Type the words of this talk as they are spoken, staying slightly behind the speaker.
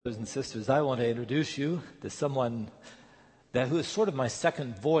Brothers and sisters, I want to introduce you to someone who is sort of my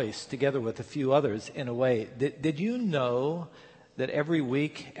second voice together with a few others in a way. Did you know that every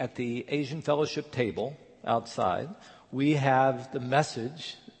week at the Asian Fellowship table outside, we have the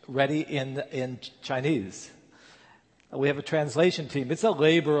message ready in Chinese? We have a translation team. It's a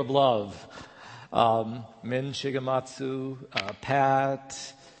labor of love. Min Shigematsu,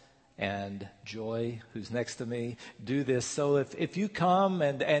 Pat, and Joy, who's next to me, do this. So if you come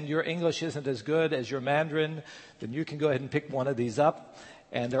and your English isn't as good as your Mandarin, then you can go ahead and pick one of these up.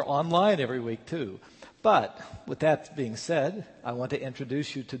 And they're online every week, too. But with that being said, I want to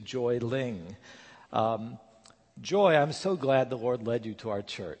introduce you to Joy Ling. Joy, I'm so glad the Lord led you to our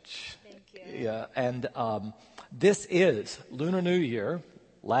church. Thank you. Yeah, and this is Lunar New Year.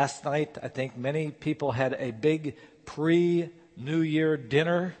 Last night, I think many people had a big pre-New Year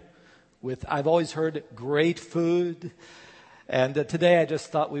dinner with, I've always heard, great food. And today I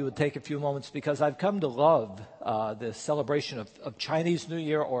just thought we would take a few moments because I've come to love the celebration of Chinese New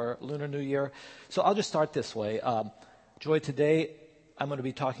Year or Lunar New Year. So I'll just start this way. Joy, today I'm going to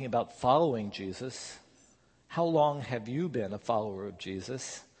be talking about following Jesus. How long have you been a follower of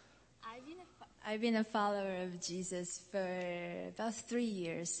Jesus? I've been a follower of Jesus for about 3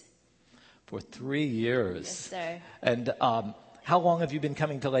 years. For 3 years? Yes, sir. And how long have you been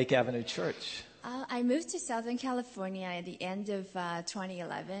coming to Lake Avenue Church? I moved to Southern California at the end of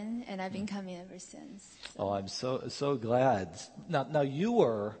 2011, and I've been coming ever since. Oh, I'm so glad. Now you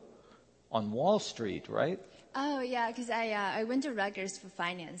were on Wall Street, right? Oh, yeah, because I went to Rutgers for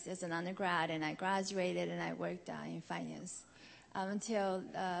finance as an undergrad, and I graduated, and I worked in finance until...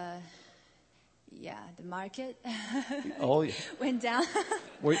 the market went down.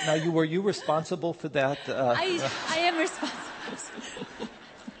 Were you responsible for that? I am responsible.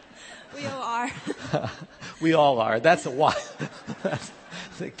 We all are. We all are. That's why. I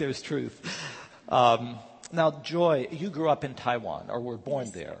think there's truth. Now, Joy, you grew up in Taiwan or were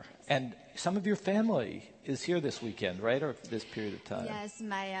born there. Yes. And some of your family is here this weekend, right? Or this period of time? Yes,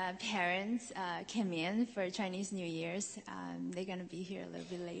 my parents came in for Chinese New Year's. They're going to be here a little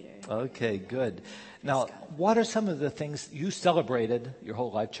bit later. Okay, good. Now, what are some of the things you celebrated your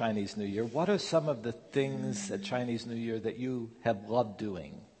whole life, Chinese New Year? What are some of the things at Chinese New Year that you have loved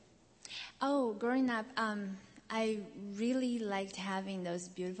doing? Oh, growing up, I really liked having those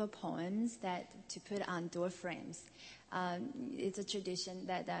beautiful poems to put on door frames. It's a tradition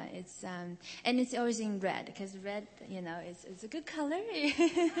that and it's always in red because red, it's a good color.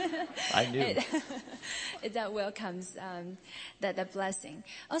 I knew. That welcomes that blessing.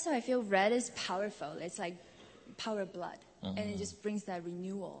 Also, I feel red is powerful. It's like power blood, and it just brings that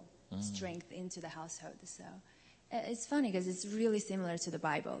renewal strength into the household. So it's funny because it's really similar to the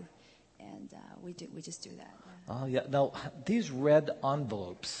Bible, and we just do that. Oh yeah. Now these red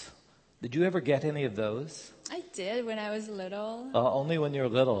envelopes. Did you ever get any of those? I did when I was little. Only when you're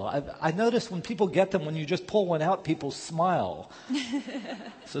little. I noticed when people get them, when you just pull one out, people smile.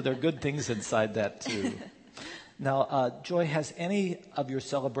 So there are good things inside that too. Now, Joy, has any of your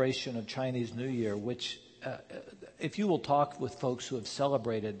celebration of Chinese New Year, which if you will talk with folks who have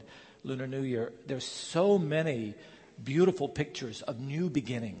celebrated Lunar New Year, there's so many beautiful pictures of new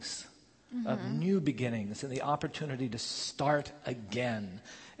beginnings, and the opportunity to start again.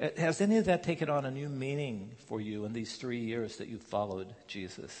 Has any of that taken on a new meaning for you in these 3 years that you've followed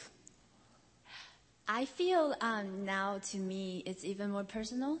Jesus? I feel now, to me, it's even more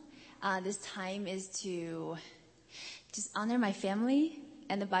personal. This time is to just honor my family.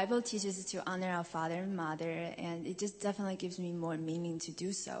 And the Bible teaches us to honor our father and mother. And it just definitely gives me more meaning to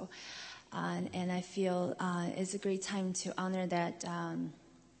do so. And I feel it's a great time to honor that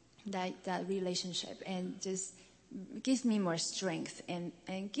relationship and just gives me more strength and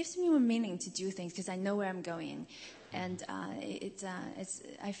gives me more meaning to do things because I know where I'm going, and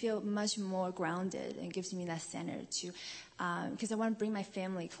I feel much more grounded and gives me that center to because I want to bring my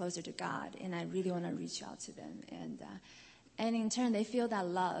family closer to God, and I really want to reach out to them, and in turn they feel that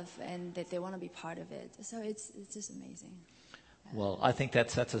love and that they want to be part of it. So it's just amazing. Well, I think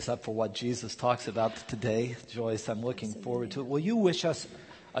that sets us up for what Jesus talks about today, Joyce. I'm looking forward to it. Will you wish us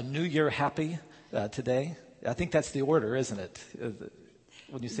a New Year happy today? I think that's the order, isn't it?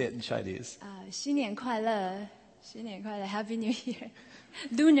 When you say it in Chinese. 新年快乐, 新年快乐, Happy New Year.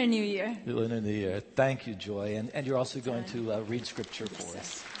 Lunar New Year. Lunar New Year. Thank you, Joy. And you're also going to read scripture for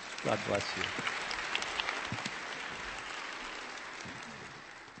us. God bless you.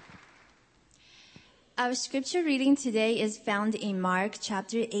 Our scripture reading today is found in Mark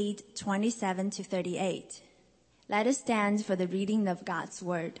chapter 8, 27 to 38. Let us stand for the reading of God's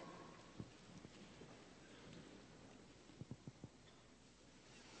word.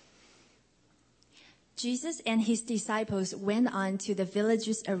 Jesus and his disciples went on to the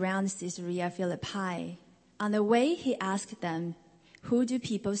villages around Caesarea Philippi. On the way, he asked them, "Who do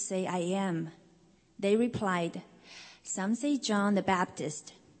people say I am?" They replied, "Some say John the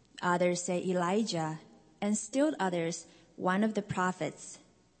Baptist, others say Elijah, and still others, one of the prophets."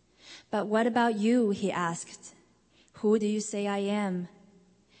 "But what about you?" he asked. "Who do you say I am?"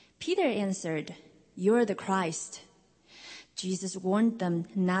 Peter answered, "You're the Christ." Jesus warned them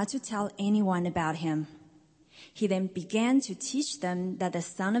not to tell anyone about him. He then began to teach them that the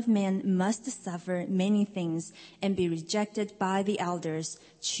Son of Man must suffer many things and be rejected by the elders,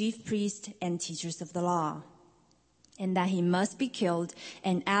 chief priests, and teachers of the law, and that he must be killed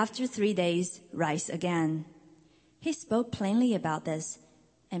and after 3 days rise again. He spoke plainly about this,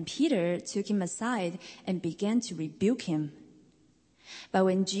 and Peter took him aside and began to rebuke him. But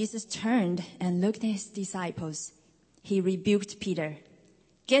when Jesus turned and looked at his disciples, he rebuked Peter.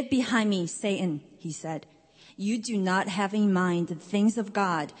 "Get behind me, Satan," he said. "You do not have in mind the things of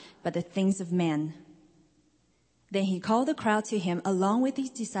God, but the things of men." Then he called the crowd to him along with his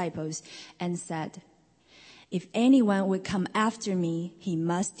disciples and said, "If anyone would come after me, he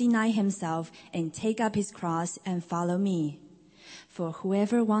must deny himself and take up his cross and follow me. For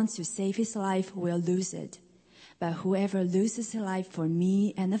whoever wants to save his life will lose it, but whoever loses his life for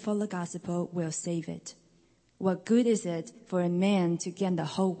me and for the gospel will save it. What good is it for a man to gain the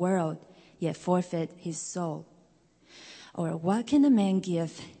whole world, yet forfeit his soul? Or what can a man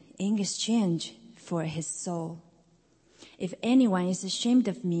give in exchange for his soul? If anyone is ashamed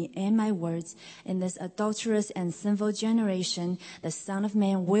of me and my words in this adulterous and sinful generation, the Son of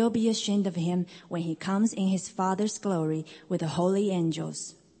Man will be ashamed of him when he comes in his Father's glory with the holy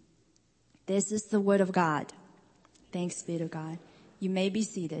angels." This is the word of God. Thanks be to God. You may be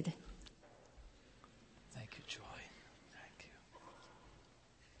seated. Thank you, Joy. Thank you.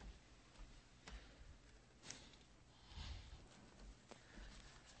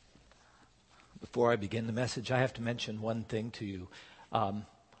 Before I begin the message, I have to mention one thing to you.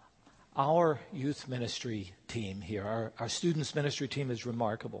 Our youth ministry team here, our students ministry team is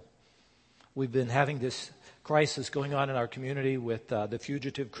remarkable. We've been having this crisis going on in our community with the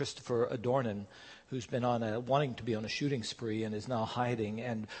fugitive Christopher Adornan, who's been wanting to be on a shooting spree and is now hiding.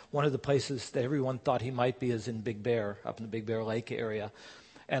 And one of the places that everyone thought he might be is in Big Bear, up in the Big Bear Lake area.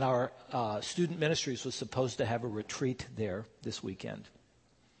 And our student ministries was supposed to have a retreat there this weekend.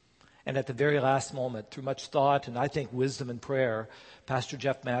 And at the very last moment, through much thought and I think wisdom and prayer, Pastor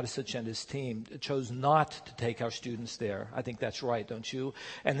Jeff Matisich and his team chose not to take our students there. I think that's right, don't you?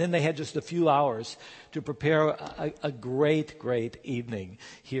 And then they had just a few hours to prepare a great, great evening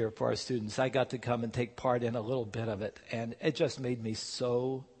here for our students. I got to come and take part in a little bit of it, and it just made me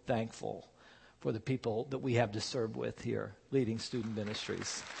so thankful for the people that we have to serve with here, leading student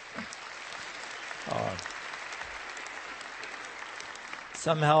ministries.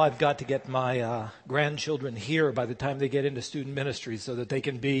 Somehow I've got to get my grandchildren here by the time they get into student ministry so that they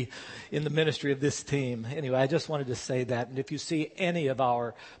can be in the ministry of this team. Anyway, I just wanted to say that. And if you see any of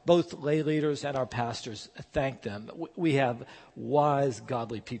our, both lay leaders and our pastors, thank them. We have wise,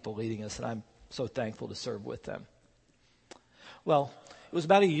 godly people leading us, and I'm so thankful to serve with them. Well, it was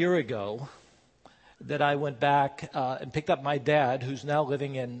about a year ago that I went back and picked up my dad, who's now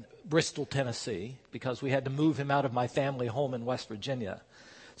living in Bristol, Tennessee, because we had to move him out of my family home in West Virginia.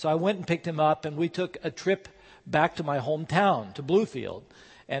 So I went and picked him up, and we took a trip back to my hometown, to Bluefield,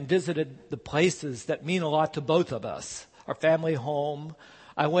 and visited the places that mean a lot to both of us. Our family home.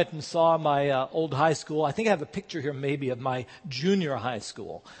 I went and saw my old high school. I think I have a picture here maybe of my junior high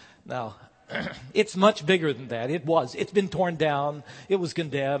school. Now, it's much bigger than that. It was. It's been torn down. It was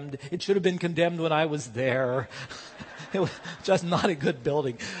condemned. It should have been condemned when I was there. It was just not a good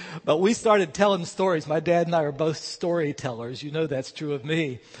building. But we started telling stories. My dad and I are both storytellers. You know that's true of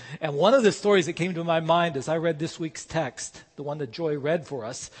me. And one of the stories that came to my mind as I read this week's text, the one that Joy read for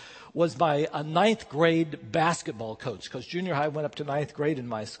us, was by a 9th grade basketball coach, because junior high went up to 9th grade in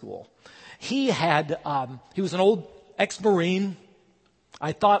my school. He was an old ex-Marine.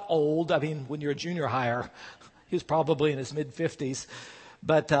 I thought old. I mean, when you're a junior higher, he was probably in his mid-50s.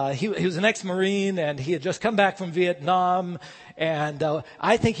 But he was an ex-Marine, and he had just come back from Vietnam. And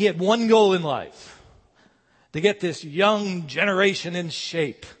I think he had one goal in life, to get this young generation in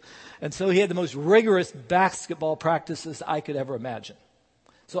shape. And so he had the most rigorous basketball practices I could ever imagine.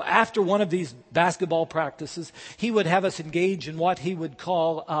 So after one of these basketball practices, he would have us engage in what he would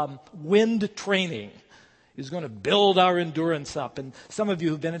call wind training. He was going to build our endurance up. And some of you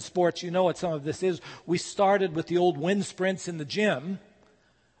who've been in sports, you know what some of this is. We started with the old wind sprints in the gym,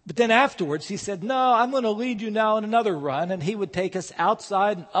 But then afterwards he said, no, I'm going to lead you now in another run. And he would take us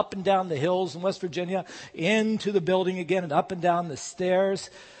outside and up and down the hills in West Virginia, into the building again and up and down the stairs.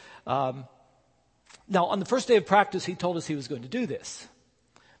 Now, on the first day of practice, he told us he was going to do this.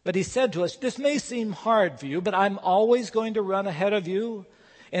 But he said to us, this may seem hard for you, but I'm always going to run ahead of you.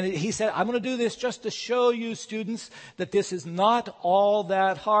 And he said, I'm going to do this just to show you, students, that this is not all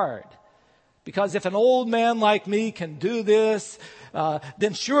that hard. Because if an old man like me can do this,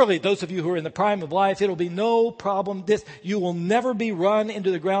 then surely those of you who are in the prime of life, it'll be no problem. You will never be run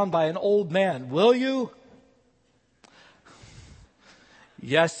into the ground by an old man, will you?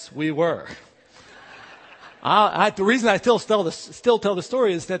 Yes, we were. The reason I still tell the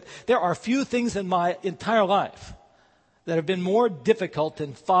story is that there are few things in my entire life that have been more difficult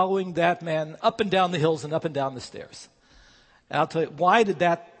than following that man up and down the hills and up and down the stairs. And I'll tell you, why did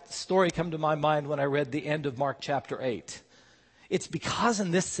that story come to my mind when I read the end of Mark chapter 8? It's because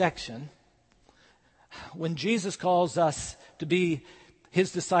in this section, when Jesus calls us to be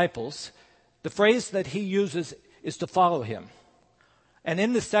his disciples, the phrase that he uses is to follow him. And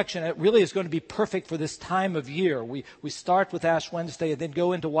in this section, it really is going to be perfect for this time of year. We start with Ash Wednesday and then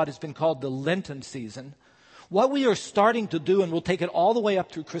go into what has been called the Lenten season. What we are starting to do, and we'll take it all the way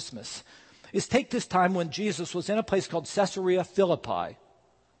up through Christmas, is take this time when Jesus was in a place called Caesarea Philippi,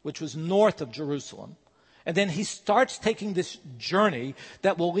 which was north of Jerusalem. And then he starts taking this journey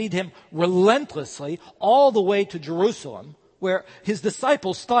that will lead him relentlessly all the way to Jerusalem, where his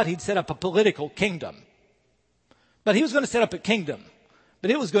disciples thought he'd set up a political kingdom. But he was going to set up a kingdom,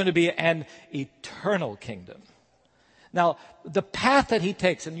 but it was going to be an eternal kingdom. Now, the path that he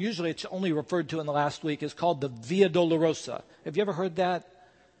takes, and usually it's only referred to in the last week, is called the Via Dolorosa. Have you ever heard that?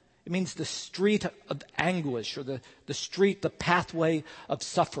 It means the street of anguish, or the street, the pathway of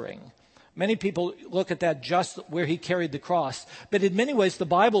suffering. Many people look at that just where he carried the cross. But in many ways, the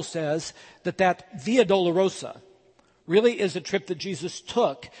Bible says that Via Dolorosa really is a trip that Jesus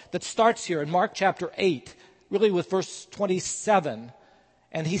took that starts here in Mark chapter 8, really with verse 27.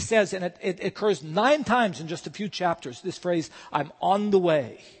 And he says, and it occurs 9 times in just a few chapters, this phrase, I'm on the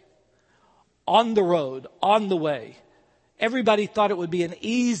way, on the road, on the way. Everybody thought it would be an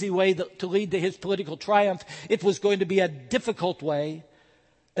easy way to lead to his political triumph. It was going to be a difficult way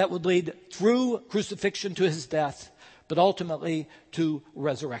that would lead through crucifixion to his death, but ultimately to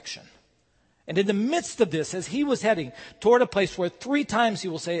resurrection. And in the midst of this, as he was heading toward a place where 3 times he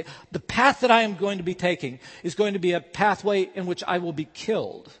will say, the path that I am going to be taking is going to be a pathway in which I will be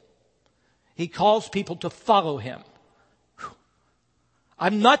killed. He calls people to follow him.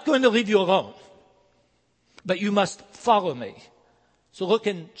 I'm not going to leave you alone, but you must follow me. So look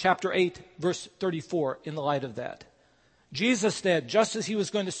in chapter 8, verse 34 in the light of that. Jesus said, just as he was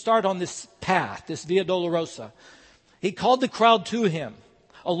going to start on this path, this Via Dolorosa, he called the crowd to him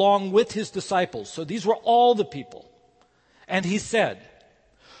along with his disciples. So these were all the people. And he said,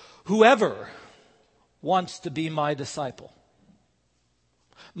 whoever wants to be my disciple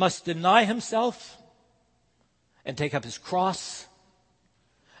must deny himself and take up his cross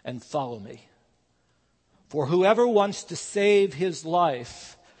and follow me. For whoever wants to save his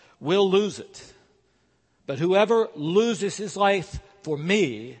life will lose it. But whoever loses his life for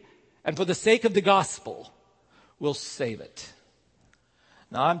me and for the sake of the gospel will save it.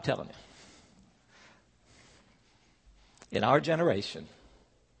 Now I'm telling you, in our generation,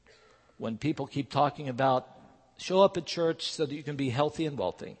 when people keep talking about show up at church so that you can be healthy and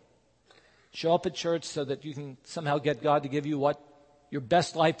wealthy, show up at church so that you can somehow get God to give you your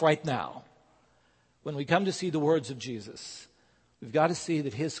best life right now, when we come to see the words of Jesus, we've got to see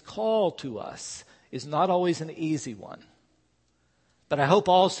that his call to us is not always an easy one. But I hope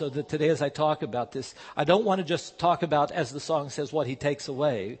also that today as I talk about this, I don't want to just talk about, as the song says, what he takes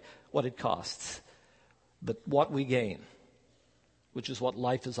away, what it costs, but what we gain, which is what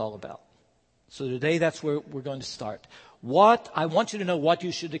life is all about. So today that's where we're going to start. I want you to know what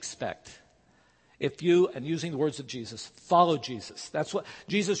you should expect if you, and using the words of Jesus, follow Jesus. That's what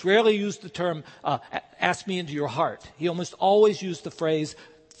Jesus rarely used the term, ask me into your heart. He almost always used the phrase,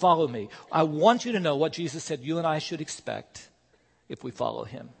 follow me. I want you to know what Jesus said you and I should expect if we follow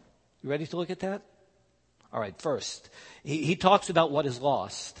him. You ready to look at that? All right, first, he talks about what is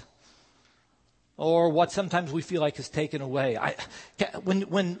lost, or what sometimes we feel like is taken away.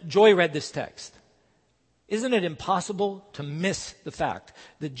 When Joy read this text, isn't it impossible to miss the fact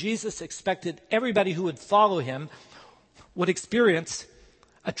that Jesus expected everybody who would follow him would experience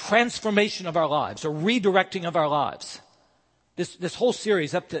a transformation of our lives, a redirecting of our lives? This whole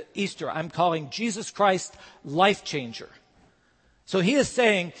series up to Easter, I'm calling Jesus Christ Life Changer. So he is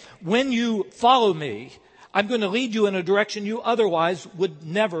saying, when you follow me, I'm going to lead you in a direction you otherwise would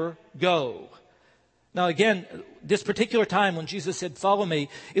never go. Now again, this particular time when Jesus said, follow me,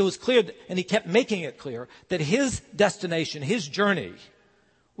 it was clear, and he kept making it clear, that his destination, his journey,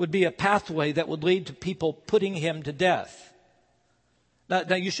 would be a pathway that would lead to people putting him to death.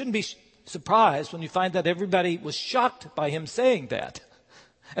 Now you shouldn't be surprised when you find that everybody was shocked by him saying that.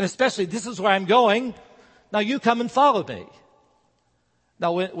 And especially, this is where I'm going. Now you come and follow me.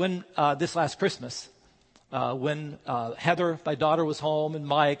 Now when this last Christmas, when Heather, my daughter, was home, and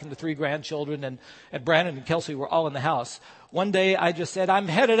Mike and the 3 grandchildren and Brandon and Kelsey were all in the house, one day I just said, I'm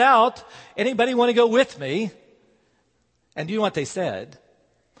headed out. Anybody want to go with me? And do you know what they said?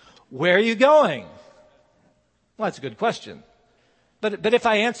 Where are you going? Well, that's a good question. But if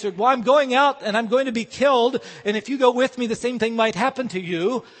I answered, well, I'm going out and I'm going to be killed, and if you go with me, the same thing might happen to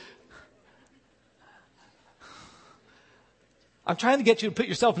you. I'm trying to get you to put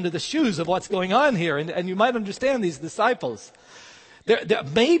yourself into the shoes of what's going on here, and you might understand these disciples. There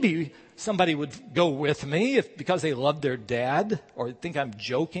maybe somebody would go with me because they love their dad or think I'm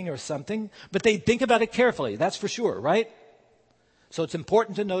joking or something, but they think about it carefully, that's for sure, right? So it's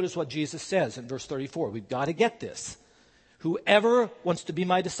important to notice what Jesus says in verse 34. We've got to get this. Whoever wants to be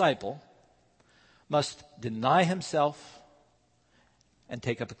my disciple must deny himself and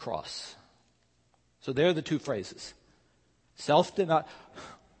take up a cross. So there are the 2 phrases. Self-denial.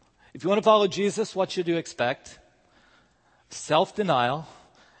 If you want to follow Jesus, what should you expect? Self-denial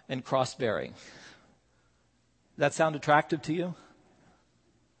and cross-bearing. Does that sound attractive to you?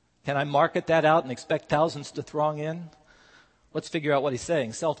 Can I market that out and expect thousands to throng in? Let's figure out what he's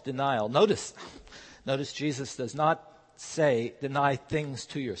saying. Self-denial. Notice Jesus does not say deny things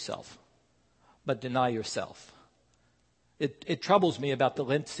to yourself, but deny yourself. It troubles me about the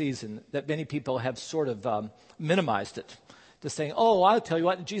Lent season that many people have sort of minimized it to saying, oh, I'll tell you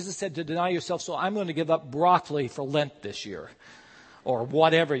what, Jesus said to deny yourself, so I'm going to give up broccoli for Lent this year, or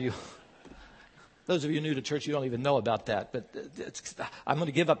whatever you... Those of you new to church, you don't even know about that, but I'm going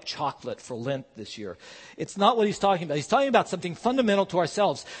to give up chocolate for Lent this year. It's not what he's talking about. He's talking about something fundamental to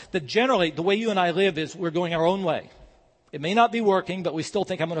ourselves, that generally the way you and I live is we're going our own way. It may not be working, but we still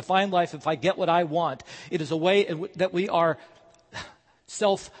think I'm going to find life if I get what I want. It is a way that we are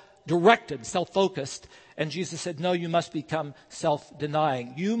self-directed, self-focused. And Jesus said, no, you must become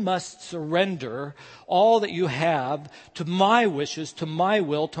self-denying. You must surrender all that you have to my wishes, to my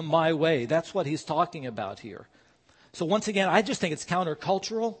will, to my way. That's what he's talking about here. So once again, I just think it's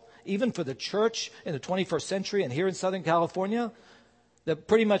countercultural, even for the church in the 21st century and here in Southern California, that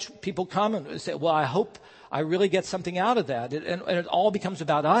pretty much people come and say, well, I hope I really get something out of that. And it all becomes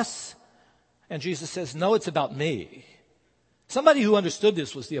about us. And Jesus says, no, it's about me. Somebody who understood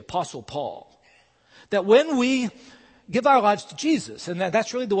this was the Apostle Paul. That when we give our lives to Jesus, and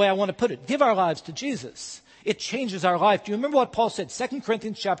that's really the way I want to put it, give our lives to Jesus, it changes our life. Do you remember what Paul said? 2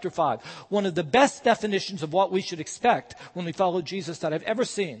 Corinthians chapter 5, one of the best definitions of what we should expect when we follow Jesus that I've ever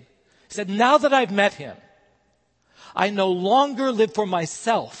seen. He said, now that I've met him, I no longer live for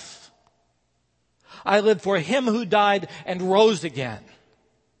myself. I live for him who died and rose again.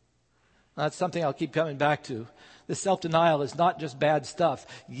 That's something I'll keep coming back to. The self-denial is not just bad stuff.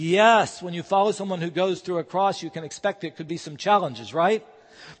 Yes, when you follow someone who goes through a cross, you can expect there could be some challenges, right?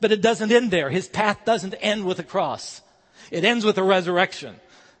 But it doesn't end there. His path doesn't end with a cross. It ends with a resurrection.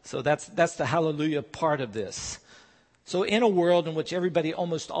 So that's the hallelujah part of this. So in a world in which everybody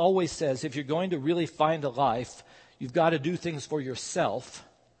almost always says, if you're going to really find a life, you've got to do things for yourself.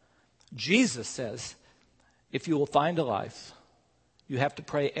 Jesus says, if you will find a life, you have to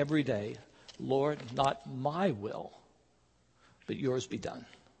pray every day, Lord, not my will, but yours be done.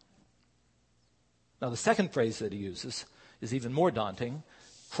 Now, the second phrase that he uses is even more daunting,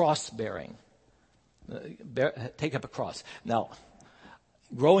 cross-bearing. Take up a cross. Now,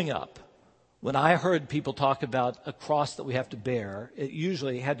 growing up, when I heard people talk about a cross that we have to bear, it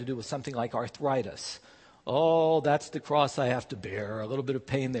usually had to do with something like arthritis. Oh, that's the cross I have to bear, a little bit of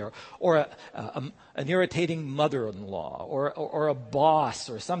pain there. Or an irritating mother-in-law, or a boss,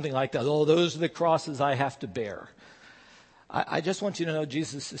 or something like that. Oh, those are the crosses I have to bear. I just want you to know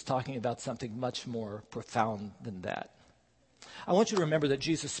Jesus is talking about something much more profound than that. I want you to remember that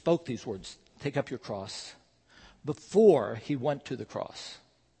Jesus spoke these words, take up your cross, before he went to the cross.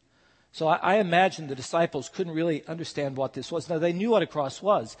 So I imagine the disciples couldn't really understand what this was. Now, they knew what a cross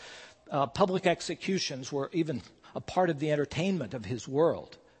was. Public executions were even a part of the entertainment of his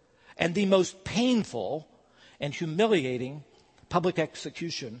world. And the most painful and humiliating public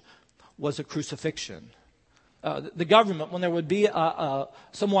execution was a crucifixion. The government, when there would be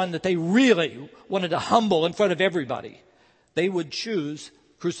someone that they really wanted to humble in front of everybody, they would choose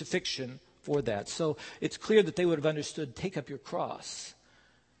crucifixion for that. So it's clear that they would have understood, take up your cross.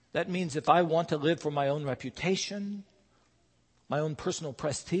 That means if I want to live for my own reputation, my own personal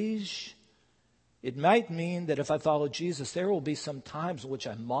prestige, it might mean that if I follow Jesus, there will be some times in which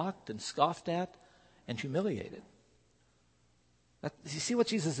I'm mocked and scoffed at and humiliated. You see what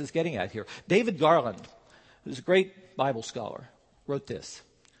Jesus is getting at here? David Garland, who's a great Bible scholar, wrote this.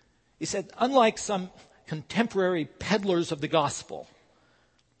 He said, unlike some contemporary peddlers of the gospel,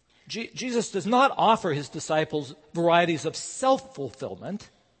 Jesus does not offer his disciples varieties of self-fulfillment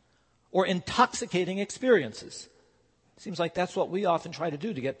or intoxicating experiences. Seems like that's what we often try to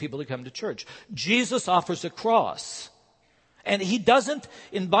do to get people to come to church. Jesus offers a cross, and he doesn't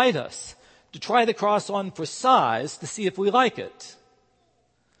invite us to try the cross on for size to see if we like it.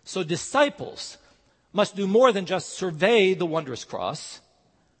 So disciples must do more than just survey the wondrous cross,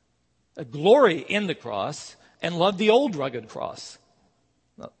 glory in the cross, and love the old rugged cross.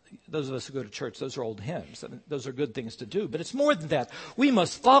 Now, those of us who go to church, those are old hymns. I mean, those are good things to do. But it's more than that. We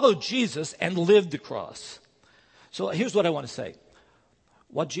must follow Jesus and live the cross. So here's what I want to say.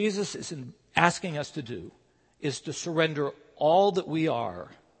 What Jesus is asking us to do is to surrender all that we are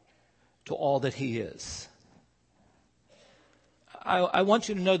to all that he is. I want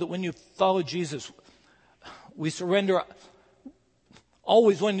you to know that when you follow Jesus, we surrender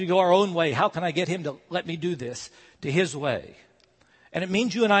always wanting to go our own way. How can I get him to let me do this? To his way. And it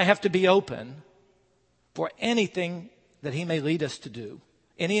means you and I have to be open for anything that he may lead us to do.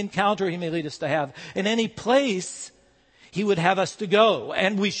 Any encounter he may lead us to have. In any place he would have us to go.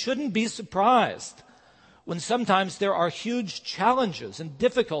 And we shouldn't be surprised when sometimes there are huge challenges and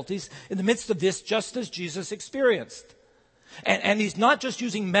difficulties in the midst of this, just as Jesus experienced. And he's not just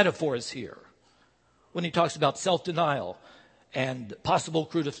using metaphors here when he talks about self-denial and possible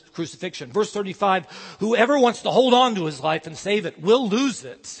crucifixion. Verse 35, whoever wants to hold on to his life and save it will lose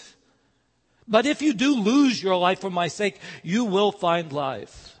it. But if you do lose your life for my sake, you will find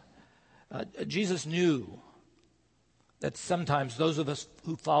life. Jesus knew that sometimes those of us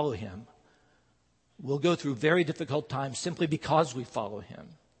who follow him will go through very difficult times simply because we follow him.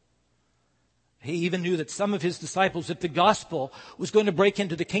 He even knew that some of his disciples, if the gospel was going to break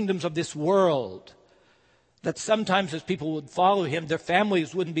into the kingdoms of this world, that sometimes as people would follow him, their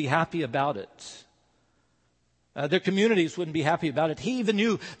families wouldn't be happy about it. Their communities wouldn't be happy about it. He even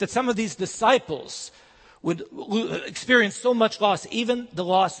knew that some of these disciples would experience so much loss, even the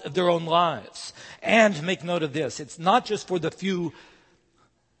loss of their own lives. And make note of this, it's not just for the few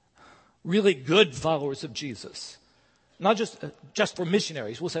really good followers of Jesus. Not just for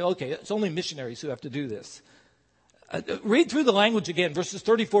missionaries. We'll say, okay, it's only missionaries who have to do this. Read through the language again, verses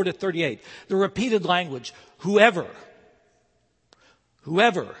 34 to 38. The repeated language, whoever.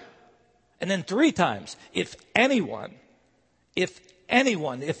 And then 3 times, if anyone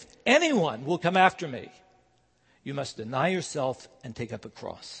will come after me, you must deny yourself and take up a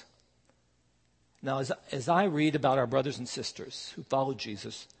cross. Now, as I read about our brothers and sisters who followed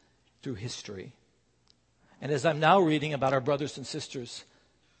Jesus through history, and as I'm now reading about our brothers and sisters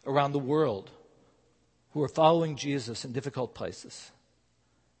around the world who are following Jesus in difficult places,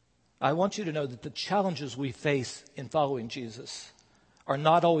 I want you to know that the challenges we face in following Jesus are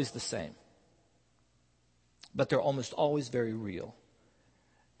not always the same, but they're almost always very real.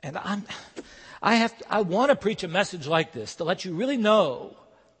 And I want to preach a message like this to let you really know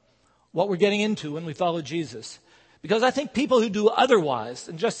what we're getting into when we follow Jesus. Because I think people who do otherwise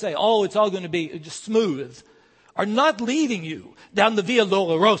and just say, oh, it's all going to be just smooth, are not leading you down the Via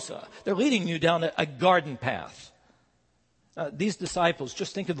Dolorosa. They're leading you down a garden path. These disciples,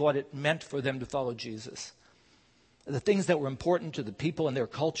 just think of what it meant for them to follow Jesus. The things that were important to the people and their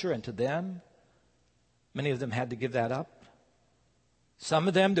culture and to them, many of them had to give that up. Some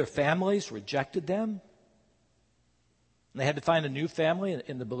of them, their families rejected them. And they had to find a new family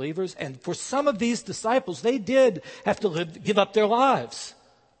in the believers. And for some of these disciples, they did have to give up their lives.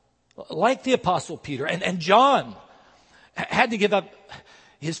 Like the Apostle Peter. And John had to give up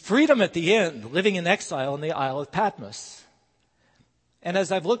his freedom at the end, living in exile in the Isle of Patmos. And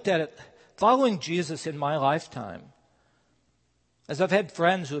as I've looked at it, following Jesus in my lifetime, as I've had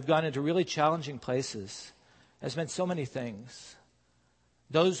friends who have gone into really challenging places, has meant so many things.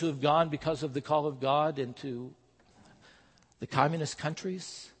 Those who have gone because of the call of God into the communist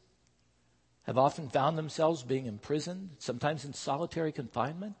countries have often found themselves being imprisoned, sometimes in solitary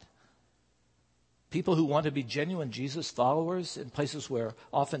confinement. People who want to be genuine Jesus followers in places where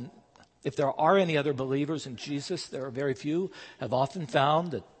often, if there are any other believers in Jesus, there are very few, have often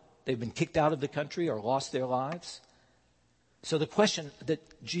found that they've been kicked out of the country or lost their lives. So the question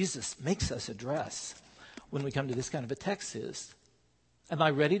that Jesus makes us address when we come to this kind of a text is, Am I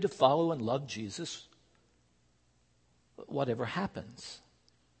ready to follow and love Jesus whatever happens?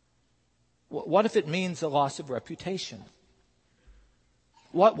 What if it means a loss of reputation?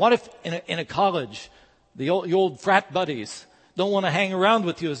 What if in a college, your old frat buddies don't want to hang around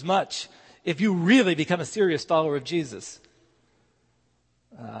with you as much if you really become a serious follower of Jesus?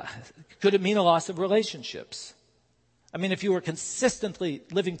 Could it mean a loss of relationships? I mean, if you were consistently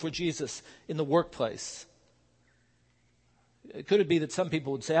living for Jesus in the workplace, could it be that some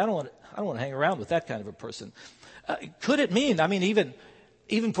people would say, I don't want to hang around with that kind of a person? Could it mean,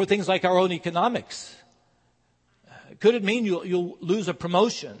 even for things like our own economics, could it mean you'll lose a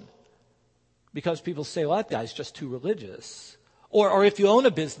promotion because people say, well, that guy's just too religious? Or if you own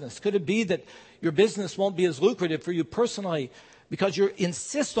a business, could it be that your business won't be as lucrative for you personally because you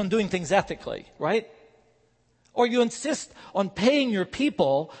insist on doing things ethically, right? Or you insist on paying your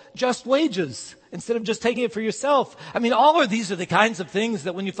people just wages instead of just taking it for yourself. All of these are the kinds of things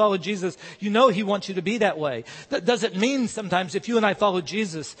that when you follow Jesus, you know He wants you to be that way. Does it mean sometimes if you and I follow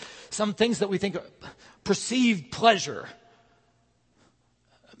Jesus, some things that we think are perceived pleasure?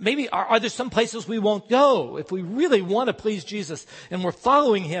 Maybe are there some places we won't go if we really want to please Jesus and we're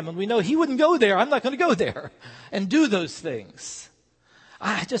following Him and we know He wouldn't go there, I'm not going to go there and do those things.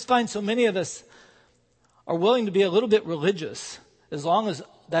 I just find so many of us are willing to be a little bit religious as long as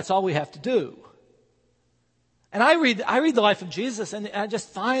that's all we have to do. And I read the life of Jesus, and I just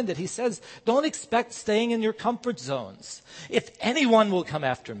find that He says, don't expect staying in your comfort zones. If anyone will come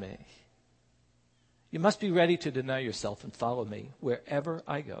after me, you must be ready to deny yourself and follow me wherever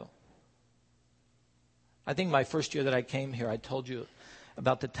I go. I think my first year that I came here, I told you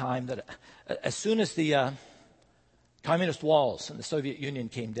about the time that as soon as the communist walls in the Soviet Union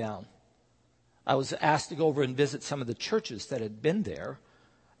came down, I was asked to go over and visit some of the churches that had been there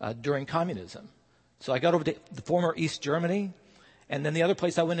during communism. So I got over to the former East Germany, and then the other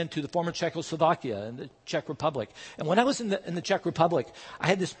place I went into, the former Czechoslovakia and the Czech Republic. And when I was in the Czech Republic, I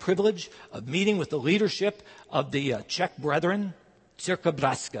had this privilege of meeting with the leadership of the Czech Brethren. Církev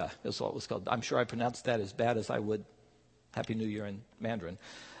Bratská is what it was called. I'm sure I pronounced that as bad as I would. Happy New Year in Mandarin.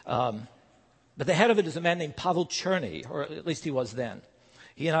 But the head of it is a man named Pavel Cherny, or at least he was then.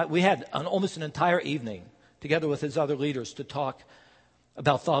 He and I, we had almost an entire evening together with his other leaders to talk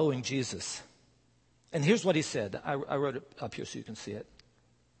about following Jesus. And here's what he said. I wrote it up here so you can see it.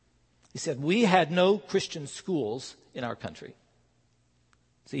 He said, we had no Christian schools in our country.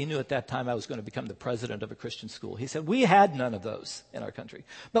 So he knew at that time I was going to become the president of a Christian school. He said, we had none of those in our country.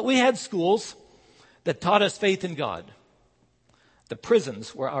 But we had schools that taught us faith in God. The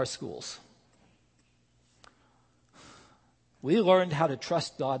prisons were our schools. We learned how to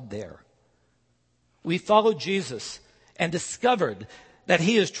trust God there. We followed Jesus and discovered that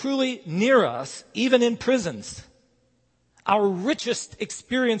He is truly near us, even in prisons. Our richest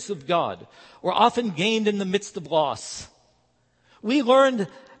experience of God were often gained in the midst of loss. We learned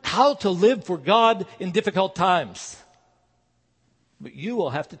how to live for God in difficult times. But you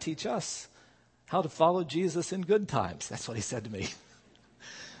will have to teach us how to follow Jesus in good times. That's what he said to me.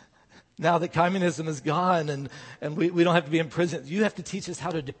 Now that communism is gone and we don't have to be in prison, you have to teach us how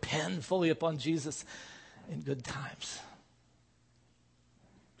to depend fully upon Jesus in good times.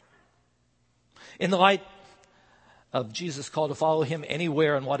 In the light of Jesus' call to follow Him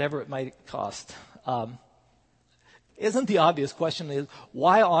anywhere and whatever it might cost, isn't the obvious question,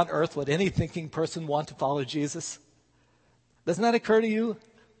 why on earth would any thinking person want to follow Jesus? Doesn't that occur to you?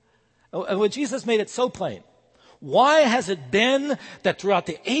 And when Jesus made it so plain, why has it been that throughout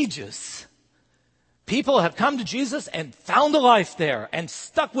the ages, people have come to Jesus and found a life there and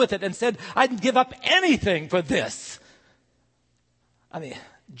stuck with it and said, I'd give up anything for this?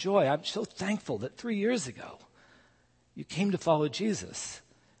 Joy, I'm so thankful that 3 years ago you came to follow Jesus.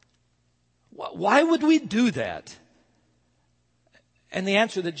 Why would we do that? And the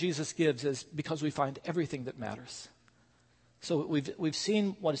answer that Jesus gives is because we find everything that matters. So we've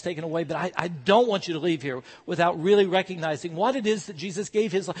seen what is taken away, but I don't want you to leave here without really recognizing what it is that Jesus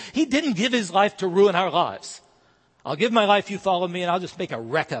gave His life. He didn't give His life to ruin our lives. I'll give my life, you follow me, and I'll just make a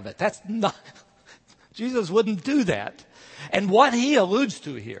wreck of it. That's not, Jesus wouldn't do that. And what He alludes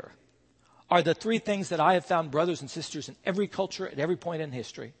to here are the three things that I have found brothers and sisters in every culture at every point in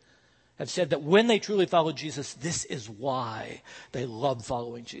history have said that when they truly follow Jesus, this is why they love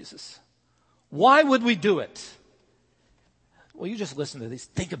following Jesus. Why would we do it? Well, you just listen to these.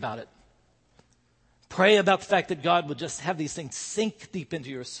 Think about it. Pray about the fact that God would just have these things sink deep into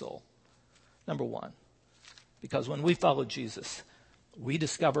your soul. Number one, because when we follow Jesus, we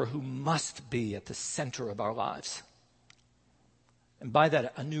discover who must be at the center of our lives. And by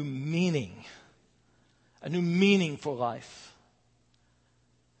that, a new meaning for life.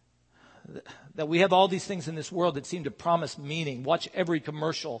 that we have all these things in this world that seem to promise meaning. Watch every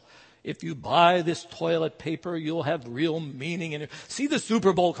commercial. If you buy this toilet paper, you'll have real meaning in it. See the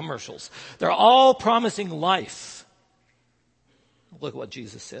Super Bowl commercials. They're all promising life. Look at what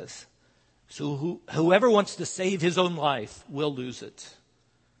Jesus says. So whoever wants to save his own life will lose it.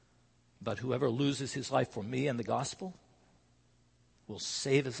 But whoever loses his life for me and the gospel will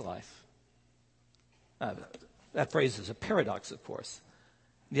save his life. That phrase is a paradox, of course.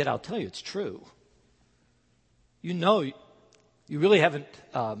 Yet I'll tell you, it's true. You know, you really haven't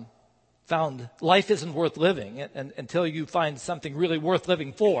found life isn't worth living until you find something really worth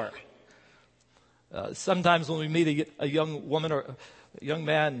living for. Sometimes when we meet a young woman or a young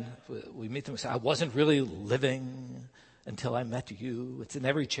man, we meet them and say, I wasn't really living until I met you. It's in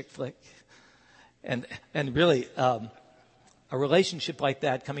every chick flick. And really, a relationship like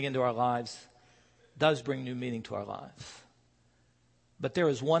that coming into our lives does bring new meaning to our lives. But there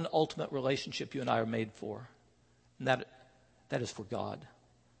is one ultimate relationship you and I are made for, and that is for God.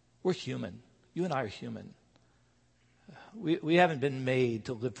 We're human. You and I are human. We haven't been made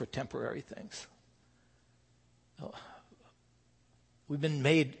to live for temporary things. We've been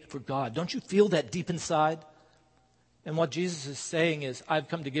made for God. Don't you feel that deep inside? And what Jesus is saying is, I've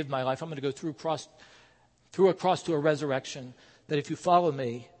come to give my life. I'm going to go through a cross to a resurrection, that if you follow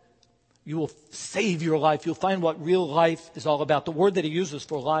me, you will save your life. You'll find what real life is all about. The word that he uses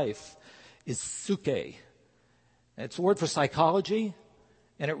for life is psyche. It's a word for psychology,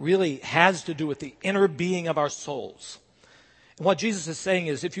 and it really has to do with the inner being of our souls. And what Jesus is saying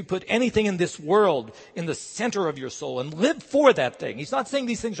is, if you put anything in this world in the center of your soul and live for that thing, he's not saying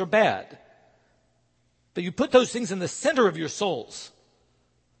these things are bad, but you put those things in the center of your souls.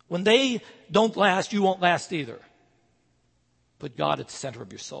 When they don't last, you won't last either. Put God at the center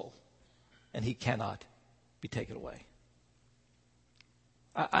of your soul, and he cannot be taken away.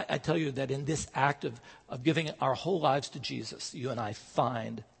 I tell you that in this act of giving our whole lives to Jesus, you and I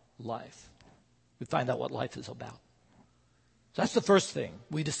find life. We find out what life is about. So that's the first thing.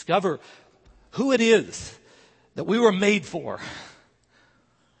 We discover who it is that we were made for.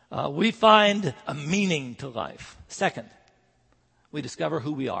 We find a meaning to life. Second, we discover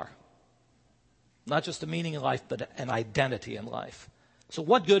who we are. Not just a meaning in life, but an identity in life. So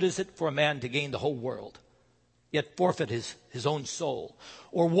what good is it for a man to gain the whole world, yet forfeit his own soul?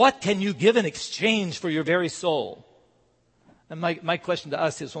 Or what can you give in exchange for your very soul? And my question to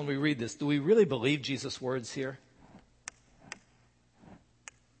us is, when we read this, do we really believe Jesus' words here?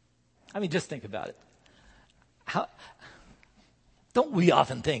 I mean, just think about it. Don't we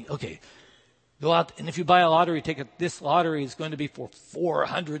often think, okay, go out, and if you buy a lottery ticket, this lottery is going to be for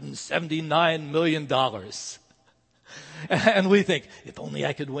 $479 million. And we think, if only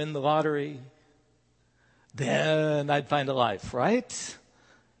I could win the lottery, then I'd find a life, right?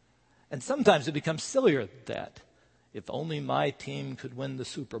 And sometimes it becomes sillier than that. If only my team could win the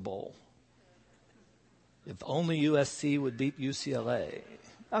Super Bowl. If only USC would beat UCLA.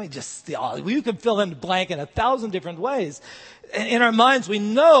 I mean, you can fill in the blank in 1,000 different ways. In our minds, we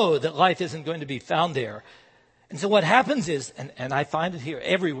know that life isn't going to be found there. And so what happens is, and I find it here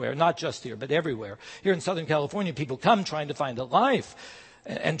everywhere, not just here, but everywhere. Here in Southern California, people come trying to find a life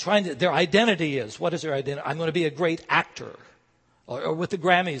and their identity is, what is their identity? I'm going to be a great actor. Or with the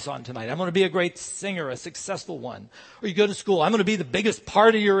Grammys on tonight, I'm going to be a great singer, a successful one. Or you go to school, I'm going to be the biggest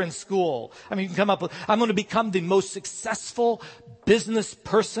partier in school. I mean, you can come up with, I'm going to become the most successful business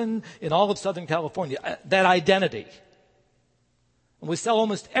person in all of Southern California. That identity. And we sell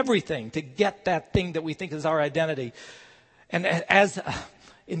almost everything to get that thing that we think is our identity. And as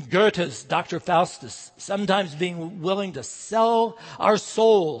in Goethe's Dr. Faustus, sometimes being willing to sell our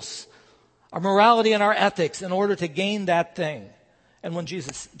souls, our morality and our ethics in order to gain that thing. And when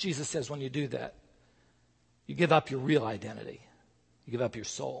Jesus says, when you do that, you give up your real identity. You give up your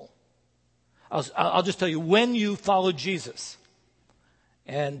soul. I'll just tell you, when you follow Jesus,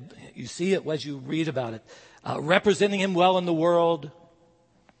 and you see it as you read about it, representing him well in the world,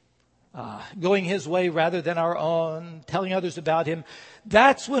 going his way rather than our own, telling others about him,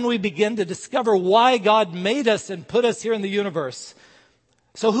 that's when we begin to discover why God made us and put us here in the universe.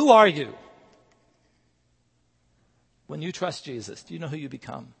 So who are you? When you trust Jesus, do you know who you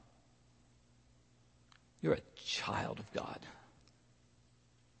become? You're a child of God.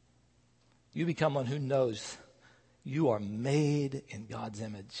 You become one who knows you are made in God's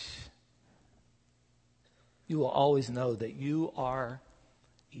image. You will always know that you are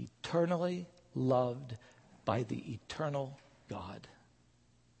eternally loved by the eternal God.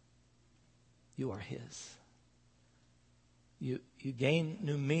 You are his. You gain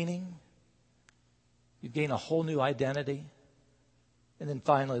new meaning. You gain a whole new identity. And then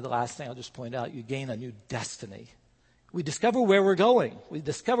finally, the last thing I'll just point out, you gain a new destiny. We discover where we're going.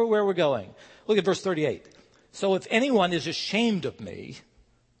 Look at verse 38. So if anyone is ashamed of me,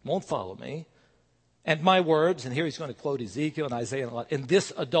 won't follow me, and my words, and here he's going to quote Ezekiel and Isaiah a lot, in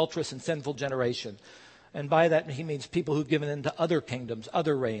this adulterous and sinful generation. And by that he means people who've given in to other kingdoms,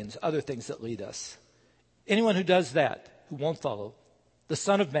 other reigns, other things that lead us. Anyone who does that, who won't follow, the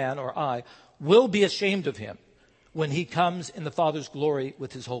Son of Man, or I, will be ashamed of him when he comes in the Father's glory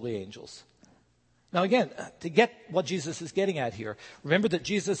with his holy angels. Now again, to get what Jesus is getting at here, remember that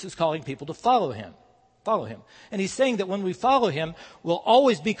Jesus is calling people to follow him. Follow him. And he's saying that when we follow him, we'll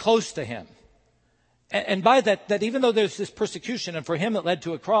always be close to him. And by that even though there's this persecution, and for him it led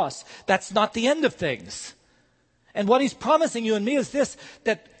to a cross, that's not the end of things. And what he's promising you and me is this,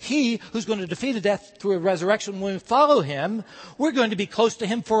 that he who's going to defeat death through a resurrection, when we follow him, we're going to be close to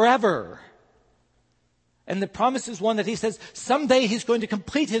him forever. And the promise is one that he says someday he's going to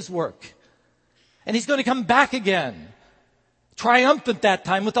complete his work. And he's going to come back again, triumphant that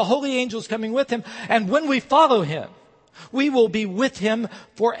time, with the holy angels coming with him. And when we follow him, we will be with him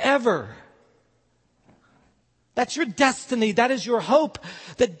forever. That's your destiny. That is your hope,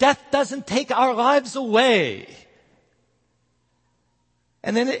 that death doesn't take our lives away.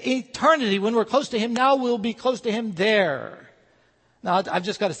 And then in eternity, when we're close to him, now we'll be close to him there. Now, I've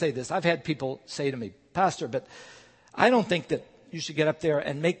just got to say this. I've had people say to me, Pastor, but I don't think that you should get up there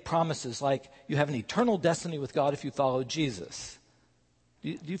and make promises like you have an eternal destiny with God if you follow Jesus.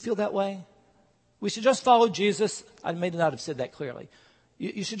 Do you feel that way? We should just follow Jesus. I may not have said that clearly.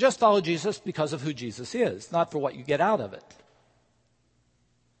 You should just follow Jesus because of who Jesus is, not for what you get out of it.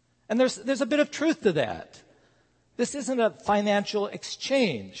 And there's a bit of truth to that. This isn't a financial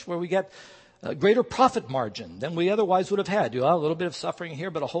exchange where we get a greater profit margin than we otherwise would have had. A little bit of suffering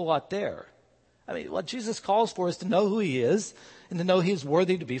here, but a whole lot there. I mean, what Jesus calls for is to know who he is and to know he is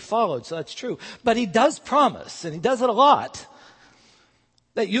worthy to be followed. So that's true. But he does promise, and he does it a lot,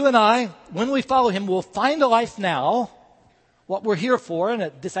 that you and I, when we follow him, will find a life now, what we're here for,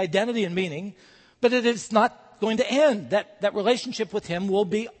 and this identity and meaning, but it is not going to end. That relationship with him will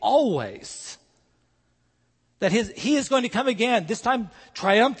be always. That he is going to come again, this time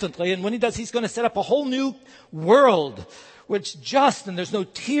triumphantly, and when he does, he's going to set up a whole new world, which just, and there's no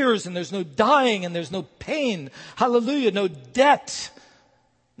tears, and there's no dying, and there's no pain. Hallelujah, no debt,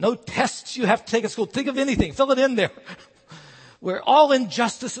 no tests you have to take at school. Think of anything, fill it in there. Where all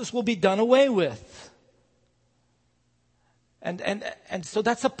injustices will be done away with. And so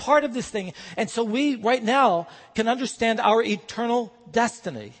that's a part of this thing. And so we, right now, can understand our eternal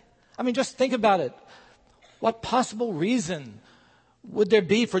destiny. I mean, just think about it. What possible reason would there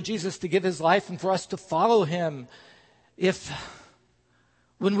be for Jesus to give his life and for us to follow him if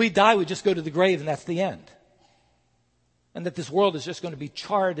when we die we just go to the grave and that's the end? And that this world is just going to be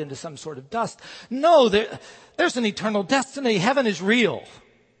charred into some sort of dust. No, there's an eternal destiny. Heaven is real.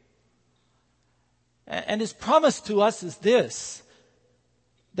 And his promise to us is this,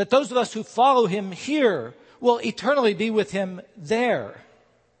 that those of us who follow him here will eternally be with him there.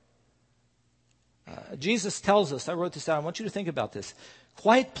 Jesus tells us, I wrote this down, I want you to think about this,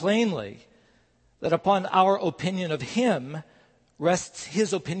 quite plainly, that upon our opinion of him rests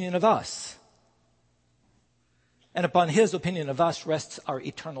his opinion of us. And upon his opinion of us rests our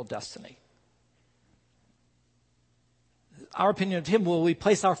eternal destiny. Our opinion of him, will we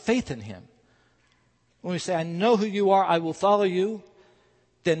place our faith in him? When we say, I know who you are, I will follow you,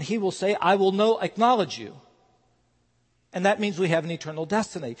 then he will say, I will acknowledge you. And that means we have an eternal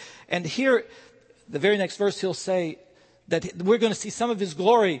destiny. And here, the very next verse, he'll say that we're going to see some of his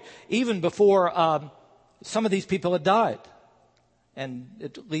glory even before some of these people had died. And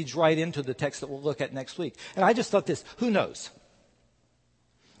it leads right into the text that we'll look at next week. And I just thought this, who knows?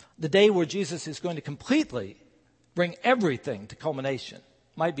 The day where Jesus is going to completely bring everything to culmination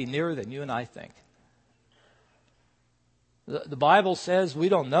might be nearer than you and I think. The Bible says we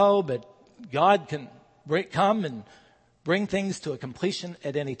don't know, but God can come and bring things to a completion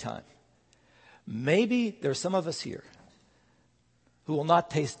at any time. Maybe there's some of us here who will not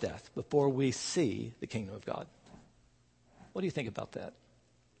taste death before we see the kingdom of God. What do you think about that?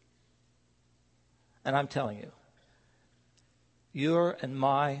 And I'm telling you, your and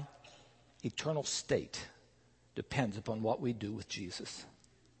my eternal state depends upon what we do with Jesus.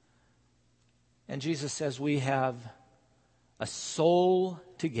 And Jesus says we have a soul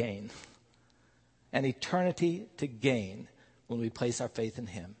to gain, an eternity to gain when we place our faith in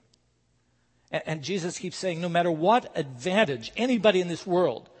him. And Jesus keeps saying, no matter what advantage anybody in this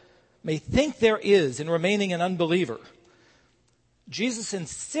world may think there is in remaining an unbeliever, Jesus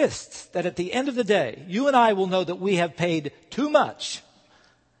insists that at the end of the day, you and I will know that we have paid too much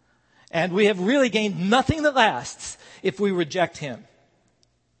And we have really gained nothing that lasts if we reject him.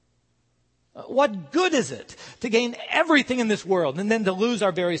 What good is it to gain everything in this world and then to lose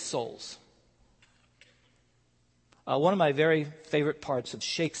our very souls? One of my very favorite parts of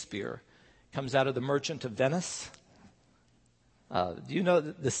Shakespeare comes out of The Merchant of Venice. Do you know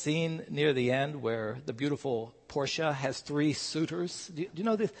the scene near the end where the beautiful Portia has 3 suitors? Do you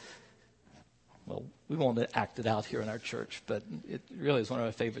know this? Well, we won't act it out here in our church, but it really is one of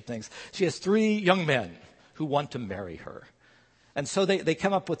my favorite things. She has 3 young men who want to marry her. And so they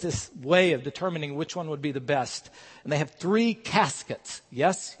come up with this way of determining which one would be the best. And they have 3 caskets.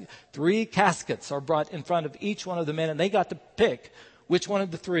 Yes, 3 caskets are brought in front of each one of the men, and they got to pick which one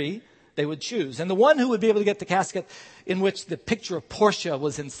of the 3 they would choose. And the one who would be able to get the casket in which the picture of Portia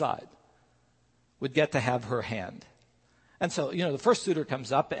was inside would get to have her hand. And so, the first suitor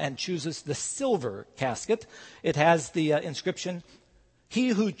comes up and chooses the silver casket. It has the inscription, "He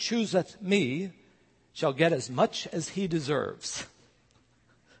who chooseth me shall get as much as he deserves."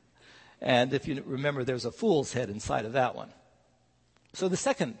 And if you remember, there's a fool's head inside of that one. So the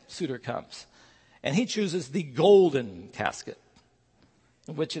second suitor comes, and he chooses the golden casket,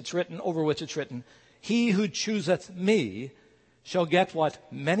 over which it's written, "He who chooseth me shall get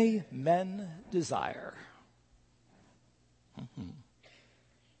what many men desire."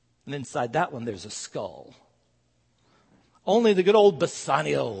 And inside that one, there's a skull. Only the good old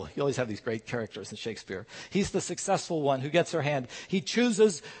Bassanio, you always have these great characters in Shakespeare. He's the successful one who gets her hand. He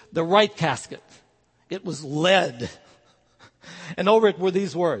chooses the right casket. It was lead. And over it were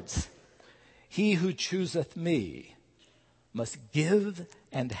these words, "He who chooseth me must give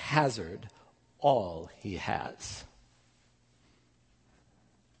and hazard all he has."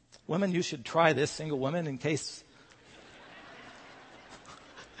 Women, you should try this, single women, in case...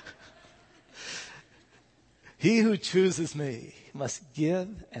 "He who chooses me must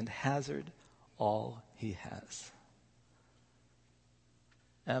give and hazard all he has."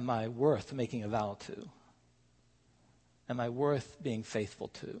 Am I worth making a vow to? Am I worth being faithful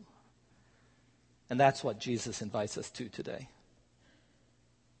to? And that's what Jesus invites us to today.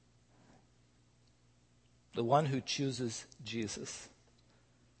 The one who chooses Jesus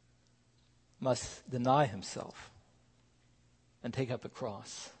must deny himself and take up a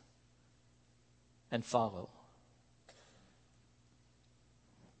cross and follow.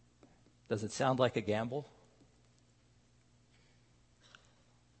 Does it sound like a gamble?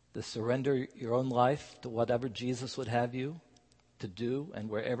 To surrender your own life to whatever Jesus would have you to do and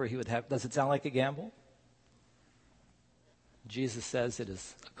wherever he would have. Does it sound like a gamble? Jesus says it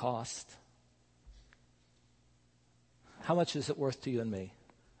is a cost. How much is it worth to you and me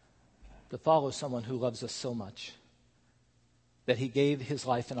to follow someone who loves us so much that he gave his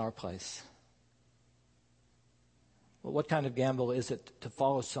life in our place? Well, what kind of gamble is it to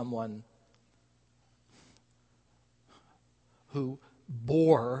follow someone who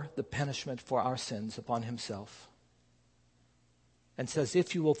bore the punishment for our sins upon himself and says,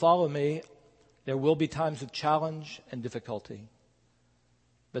 "If you will follow me, there will be times of challenge and difficulty,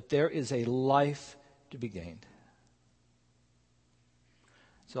 but there is a life to be gained."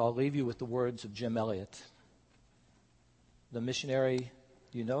 So I'll leave you with the words of Jim Elliot, the missionary,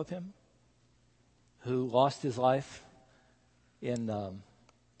 you know of him, who lost his life in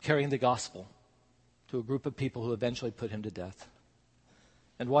carrying the gospel to a group of people who eventually put him to death.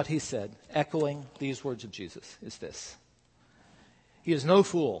 And what he said, echoing these words of Jesus, is this: "He is no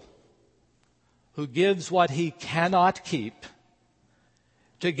fool who gives what he cannot keep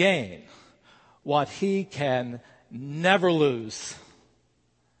to gain what he can never lose."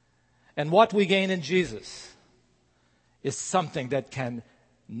 And what we gain in Jesus is something that can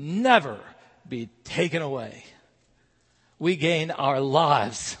never be taken away. We gain our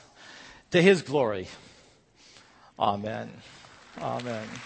lives to his glory. Amen. Amen.